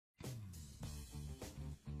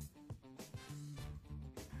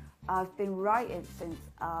I've been writing since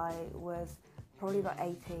I was probably about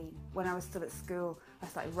 18. When I was still at school, I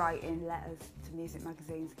started writing letters to music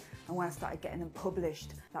magazines, and when I started getting them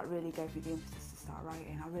published, that really gave me the impetus to start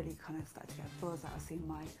writing. I really kind of started to get a buzz out of seeing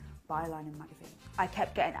my byline in magazines. I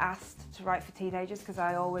kept getting asked to write for teenagers because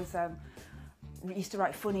I always used to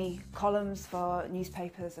write funny columns for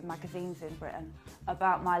newspapers and magazines in Britain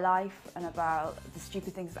about my life and about the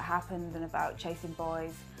stupid things that happened and about chasing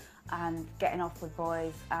boys and getting off with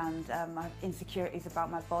boys and my insecurities about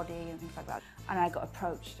my body and things like that. And I got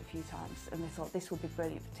approached a few times and they thought this would be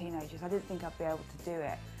brilliant for teenagers. I didn't think I'd be able to do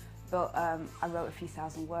it, but I wrote a few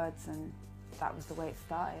thousand words and that was the way it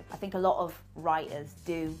started. I think a lot of writers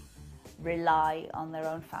do rely on their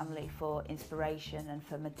own family for inspiration and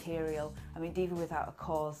for material. I mean, Diva Without a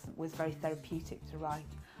Cause was very therapeutic to write,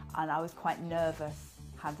 and I was quite nervous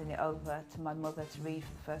handing it over to my mother to read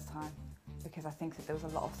for the first time because I think that there was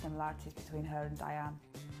a lot of similarities between her and Diane.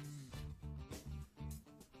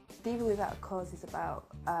 Diva Without a Cause is about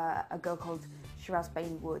a girl called Shiraz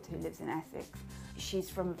who lives in Essex. She's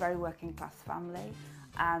from a very working class family,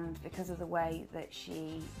 and because of the way that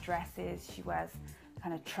she dresses, she wears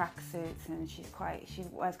kind of tracksuits and she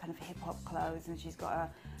wears kind of hip-hop clothes, and she's got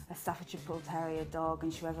a Staffordshire Bull Terrier dog,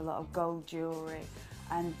 and she wears a lot of gold jewellery.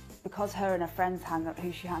 And because her and her friends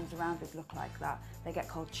who she hangs around with look like that, they get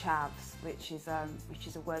called Chavs, which is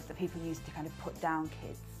a word that people use to kind of put down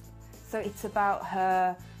kids. So it's about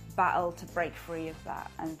her battle to break free of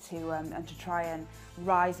that and to try and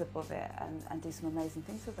rise above it and do some amazing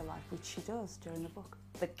things with her life, which she does during the book.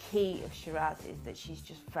 The key of Shiraz is that she's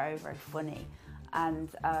just very, very funny, and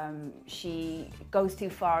she goes too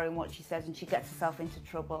far in what she says and she gets herself into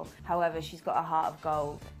trouble. However, she's got a heart of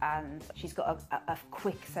gold and she's got a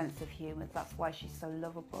quick sense of humour. That's why she's so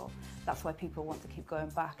lovable. That's why people want to keep going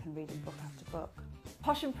back and reading book after book.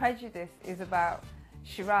 Posh and Prejudice is about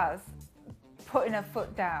Shiraz putting her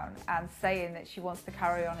foot down and saying that she wants to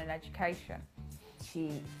carry on in education.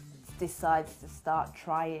 She decides to start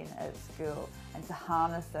trying at school and to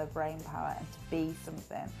harness her brain power and to be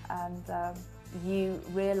something. And you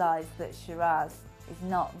realise that Shiraz is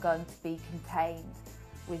not going to be contained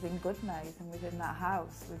within Goodmayes and within that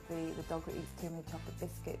house with the dog that eats too many chocolate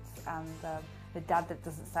biscuits and the dad that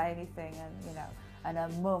doesn't say anything, and her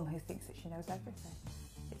mum who thinks that she knows everything.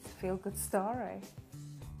 It's a feel-good story.